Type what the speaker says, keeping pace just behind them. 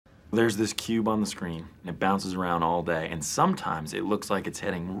There's this cube on the screen, and it bounces around all day, and sometimes it looks like it's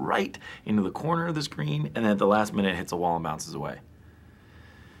heading right into the corner of the screen, and then at the last minute it hits a wall and bounces away.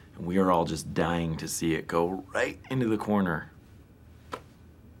 And we are all just dying to see it go right into the corner.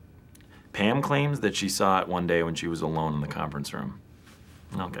 Pam claims that she saw it one day when she was alone in the conference room.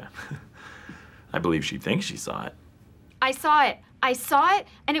 Okay. I believe she thinks she saw it. I saw it. I saw it,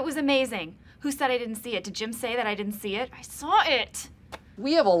 and it was amazing. Who said I didn't see it? Did Jim say that I didn't see it? I saw it.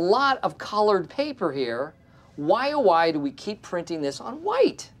 We have a lot of colored paper here. Why, oh, why do we keep printing this on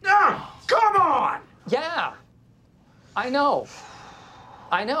white? Ah, come on! Yeah, I know.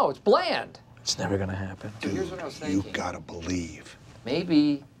 I know, it's bland. It's never gonna happen. So here's what I was thinking. You gotta believe.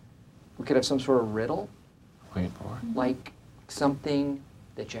 Maybe we could have some sort of riddle. Wait for it. Like something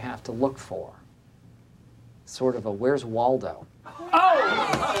that you have to look for. Sort of a Where's Waldo? Oh!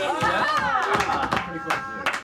 Yeah. Pretty close.